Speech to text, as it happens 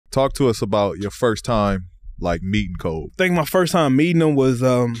Talk to us about your first time, like, meeting Kobe. I think my first time meeting him was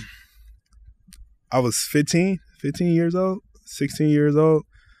I was 15 years old, 16 years old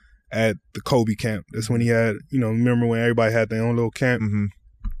at the Kobe camp. That's when he had, remember when everybody had their own little camp? Mm-hmm.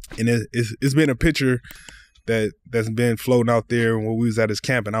 And it's been a picture that's been floating out there when we was at his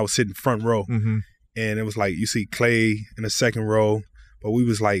camp, and I was sitting front row. Mm-hmm. And it was like, you see Clay in the second row, but we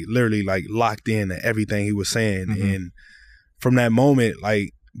was like literally like locked in to everything he was saying. Mm-hmm. And from that moment,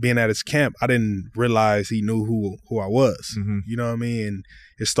 like being at his camp, I didn't realize he knew who I was. Mm-hmm. You know what I mean? And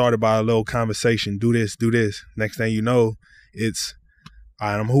it started by a little conversation, do this. Next thing you know, it's, all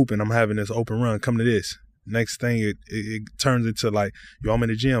right, I'm hooping, I'm having this open run, come to this. Next thing, it turns into like, yo, I'm in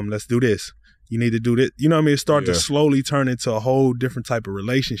the gym, let's do this. You need to do this. You know what I mean? It started to slowly turn into a whole different type of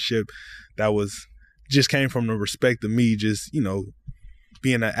relationship that just came from the respect of me just,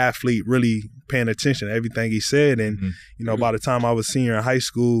 being an athlete, really paying attention to everything he said. And, by the time I was senior in high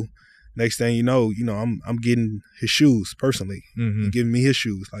school, next thing you know, I'm getting his shoes personally. Mm-hmm. He giving me his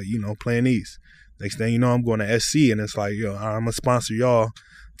shoes, like, playing these. Next thing you know, I'm going to SC, and it's like, yo, I'm going to sponsor y'all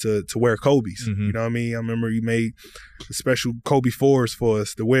to wear Kobe's. Mm-hmm. You know what I mean? I remember you made the special Kobe 4s for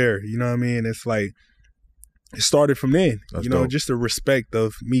us to wear. You know what I mean? It's like, it started from then. That's dope. Just the respect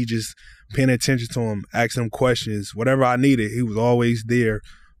of me just paying attention to him, asking him questions, whatever I needed, he was always there,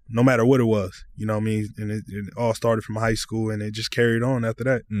 no matter what it was. You know what I mean? And it all started from high school, and it just carried on after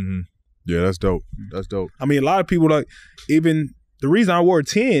that. Mm-hmm. Yeah, that's dope. That's dope. I mean, a lot of people, like, even the reason I wore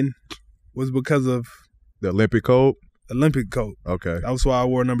 10 was because of the Olympic coat. Okay. That was why I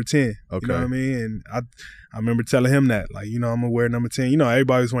wore number 10. Okay. You know what I mean? And I remember telling him that, like, I'm gonna wear number 10.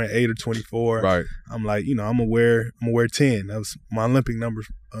 Everybody was wearing 8 or 24. Right. I'm like, I'm gonna wear 10. That was my Olympic number,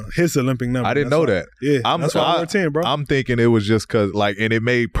 his Olympic number. I didn't know that. Yeah, that's why I wore 10, bro. I'm thinking it was just because, like, and it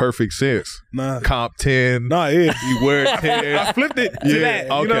made perfect sense. Nah. Comp 10. Nah, yeah. You wear 10. I flipped it to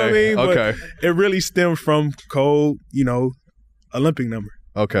that. Okay. You know what I mean? Okay. But it really stemmed from Cole, Olympic number.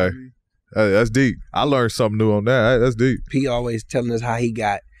 Okay. That's deep. I learned something new on that. That's deep. He always telling us how he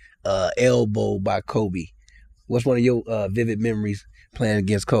got elbowed by Kobe. What's one of your vivid memories playing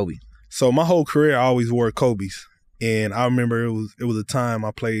against Kobe? So my whole career, I always wore Kobe's. And I remember it was a time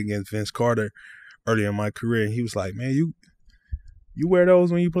I played against Vince Carter earlier in my career, and he was like, man, you wear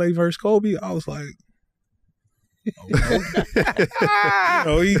those when you play versus Kobe? I was like,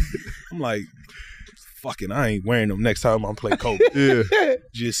 I'm like, fucking, I ain't wearing them next time I play Kobe. Yeah.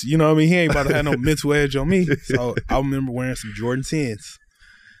 Just, you know what I mean? He ain't about to have no mental edge on me. So I remember wearing some Jordan 10s.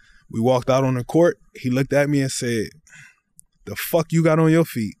 We walked out on the court. He looked at me and said, the fuck you got on your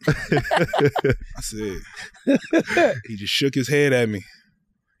feet? I said, he just shook his head at me.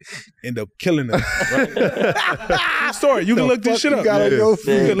 End up killing him. Right? Story. You can look this shit up. You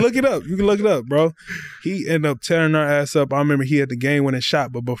can look it up. You can look it up, bro. He ended up tearing our ass up. I remember he had the game-winning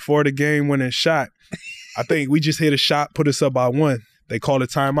shot, but before the game-winning shot, I think we just hit a shot, put us up by 1. They called a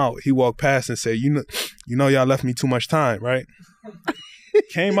timeout. He walked past and said, you know y'all left me too much time, right?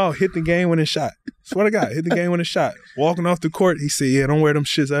 Came out, hit the game-winning shot. Swear to God, hit the game-winning shot. Walking off the court, he said, yeah, don't wear them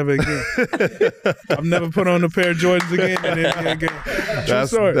shits ever again. I've never put on a pair of Jordans again in the NBA game.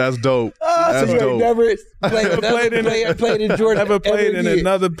 That's dope. That's so dope. Never played in Jordan. Never played in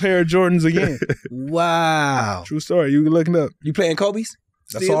another pair of Jordans again. Wow. True story. You can look it up. You playing Kobe's?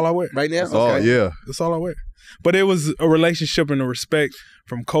 That's all I wear. Right now? Oh, yeah. That's all I wear. But it was a relationship and a respect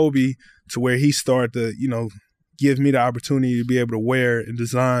from Kobe to where he started to, give me the opportunity to be able to wear and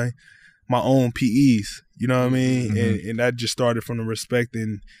design my own PEs. You know what I mean? Mm-hmm. And that just started from the respect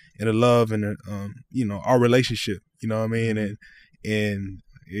and the love and the, our relationship. You know what I mean? And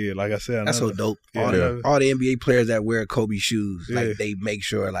yeah, like I said, that's so dope. Yeah, all the NBA players that wear Kobe shoes, like they make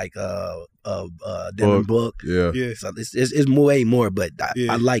sure, like Devin Book. Yeah. So it's way more, but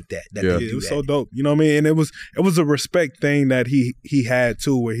I like that. It was so dope. You know what I mean? And it was a respect thing that he had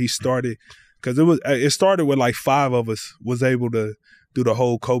too, where he started, because it started with like 5 of us was able to do the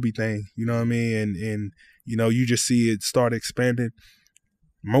whole Kobe thing. You know what I mean? And you just see it start expanding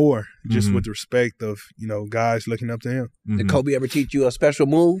more just with the respect of, guys looking up to him. Mm-hmm. Did Kobe ever teach you a special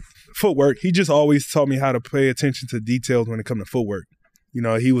move? Footwork. He just always taught me how to pay attention to details when it comes to footwork.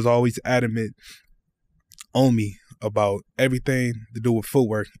 He was always adamant on me about everything to do with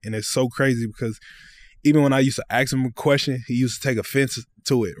footwork. And it's so crazy because even when I used to ask him a question, he used to take offense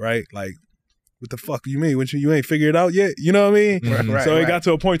to it, right? Like, what the fuck you mean? You ain't figured it out yet? You know what I mean? Right, so it got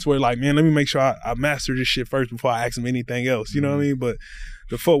to a point where like, man, let me make sure I master this shit first before I ask him anything else. You know what I mean? But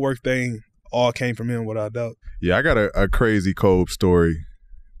the footwork thing all came from him without doubt. Yeah, I got a crazy Kobe story.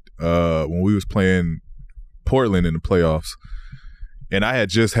 When we was playing Portland in the playoffs, and I had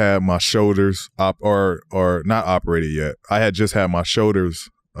just had my shoulders not operated yet. I had just had my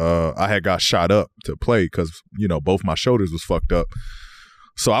shoulders I had got shot up to play because, you know, both my shoulders was fucked up.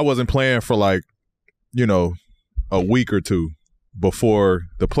 So I wasn't playing for like, you know, a week or two before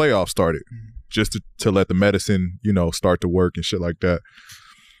the playoffs started, just to let the medicine, you know, start to work and shit like that.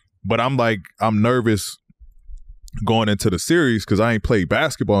 But I'm nervous going into the series because I ain't played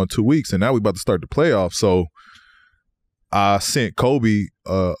basketball in 2 weeks, and now we about to start the playoffs. So I sent Kobe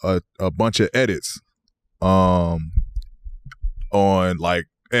a bunch of edits on like,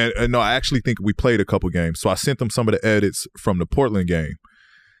 and no, I actually think we played a couple games. So I sent him some of the edits from the Portland game,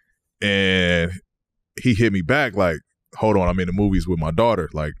 and he hit me back like, hold on, I'm in the movies with my daughter.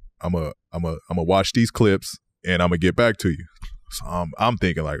 Like, I'm a watch these clips and I'm gonna get back to you. So I'm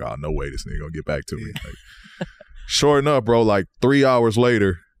thinking like, oh, no way this nigga gonna get back to me. Like, sure enough, bro, like 3 hours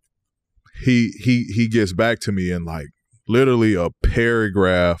later, he gets back to me and like literally a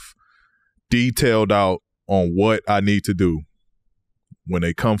paragraph detailed out on what I need to do. When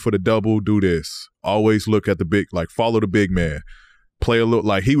they come for the double, do this. Always look at the big, like follow the big man. Play a little,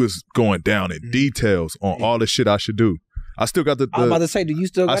 like he was going down in details on all the shit I should do. I still got I'm about to say, do you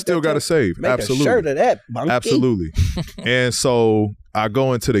still got I still got to save. Make Absolutely. a shirt of that, Bunky. Absolutely. And so I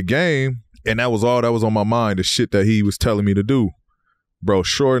go into the game, and that was all that was on my mind, the shit that he was telling me to do. Bro,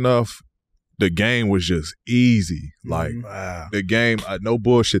 sure enough, the game was just easy. Like, the game, no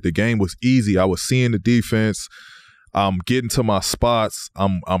bullshit, the game was easy. I was seeing the defense. I'm getting to my spots.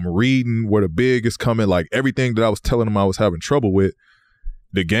 I'm reading where the big is coming. Like, everything that I was telling him I was having trouble with,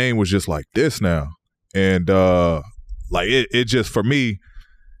 the game was just like this now. And, like, it just, for me,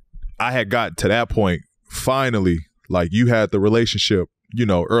 I had gotten to that point, finally, like, you had the relationship, you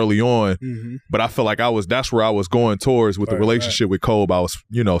know, early on, but I feel like that's where I was going towards with the relationship with Kobe. I was,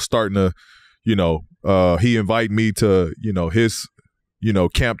 you know, starting to, you know, he invited me to, you know, his, you know,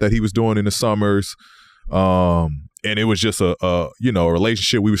 camp that he was doing in the summers. And it was just a you know, a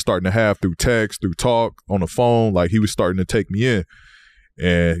relationship we were starting to have through text, through talk, on the phone. Like, he was starting to take me in.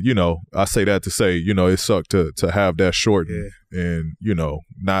 And, you know, I say that to say, you know, it sucked to have that shortened and, you know,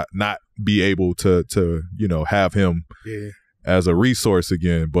 not be able to you know, have him as a resource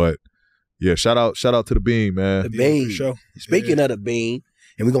again. But yeah, shout out to the Bean, man. The Bean. For sure. Speaking of the Bean,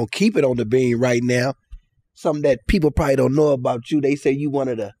 and we're gonna keep it on the Bean right now. Something that people probably don't know about you. They say you one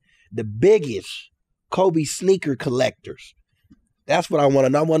of the biggest Kobe sneaker collectors. That's what I want to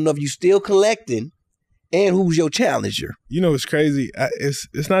know. I want to know if you still collecting, and who's your challenger. You know, it's crazy.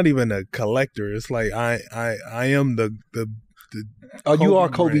 It's not even a collector. It's like I am the Oh, you are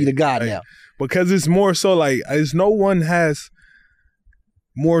Kobe brand. the God Like, now. because it's more so like no one has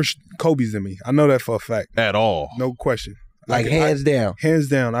more Kobe's than me. I know that for a fact. At all. No question. Like, hands down. Hands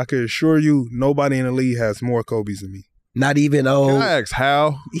down. I can assure you, nobody in the league has more Kobe's than me. Not even Can I ask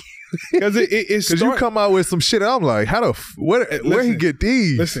how? Because it's Because you come out with some shit, and I'm like, how the where he get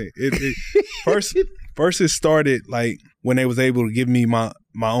these? Listen, first it started like when they was able to give me my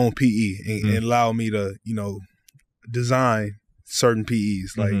own PE and allow me to, you know, design certain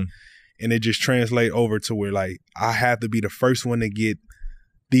PEs, like, and it just translate over to where like I had to be the first one to get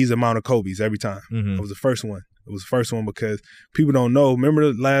these amount of Kobe's every time. I was the first one. It was the first one because people don't know.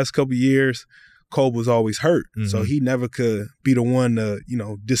 Remember the last couple of years, Kobe was always hurt, so he never could be the one to, you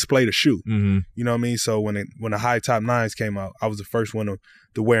know, display the shoe. You know what I mean? So when the high top 9s came out, I was the first one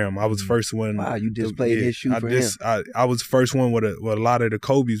to wear them. I was the first one. Wow, you displayed his shoe for him. I was the first one with a lot of the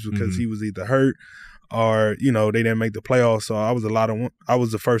Kobe's because he was either hurt or, you know, they didn't make the playoffs. So I was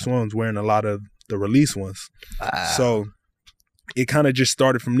the first ones wearing a lot of the release ones. Wow. So it kind of just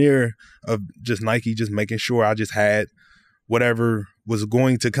started from there of just Nike just making sure I just had whatever was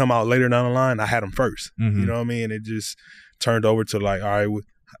going to come out later down the line, I had them first. You know what I mean? And it just turned over to like, all right,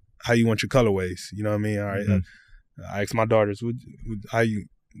 how you want your colorways? You know what I mean? All right, I asked my daughters,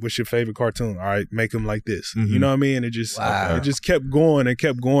 what's your favorite cartoon? All right, make them like this. You know what I mean? And it just kept going and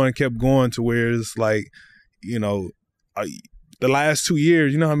kept going and kept going to where it's like, you know, the last 2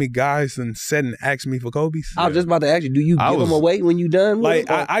 years, you know how many guys and said and asked me for Kobe's? I was just about to ask you, do you give them away when you done?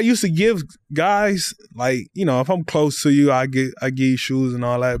 Like, I used to give guys, like, you know, if I'm close to you, I give you shoes and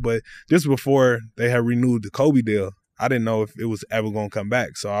all that. But just before they had renewed the Kobe deal, I didn't know if it was ever going to come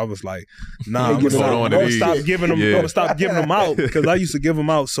back. So I was like, nah, I'm going to stop giving them out because I used to give them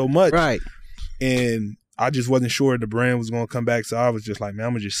out so much. Right. And I just wasn't sure the brand was going to come back. So I was just like, man,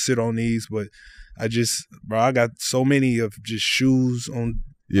 I'm going to just sit on these. But I got so many of just shoes on.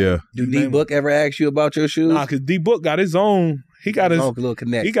 Yeah. Do D-Book ever ask you about your shoes? Nah, because D-Book got his own. He got his own little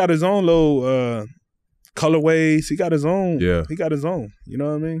connect. He got his own little colorways. He got his own. Yeah. He got his own. You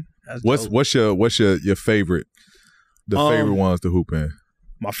know what I mean? What's your favorite? The favorite ones to hoop in.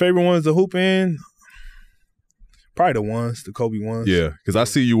 My favorite ones to hoop in. Probably the ones, the Kobe ones. Yeah, because I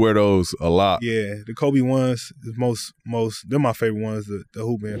see you wear those a lot. Yeah, the Kobe ones is most. They're my favorite ones. The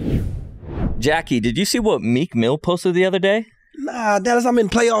hoop band. Jackie, did you see what Meek Mill posted the other day? Nah, Dallas, I'm in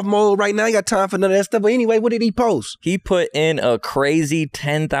playoff mode right now. I ain't got time for none of that stuff. But anyway, what did he post? He put in a crazy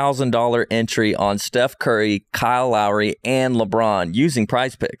 $10,000 entry on Steph Curry, Kyle Lowry, and LeBron using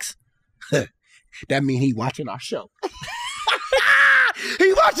Prize Picks. That mean he watching our show.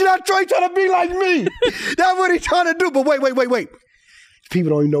 He watching our show. He trying to be like me. That's what he trying to do. But wait.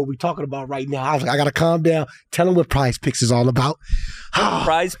 People don't even know what we're talking about right now. I was like, I got to calm down. Tell them what Prize Picks is all about.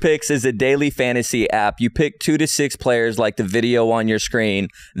 Prize Picks is a daily fantasy app. You pick 2 to 6 players like the video on your screen,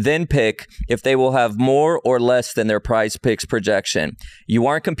 then pick if they will have more or less than their Prize Picks projection. You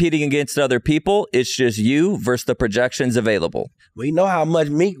aren't competing against other people. It's just you versus the projections available. We know how much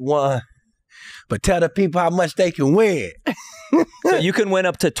Meek won, but tell the people how much they can win. So you can win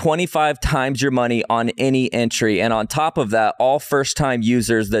up to 25 times your money on any entry. And on top of that, all first-time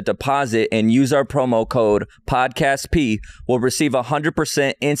users that deposit and use our promo code PODCASTP will receive a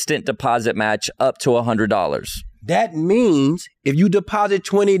 100% instant deposit match up to $100. That means if you deposit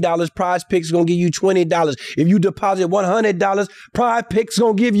 $20, Prize Picks is going to give you $20. If you deposit $100, Prize Picks is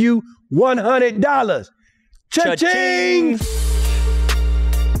going to give you $100. Cha-ching!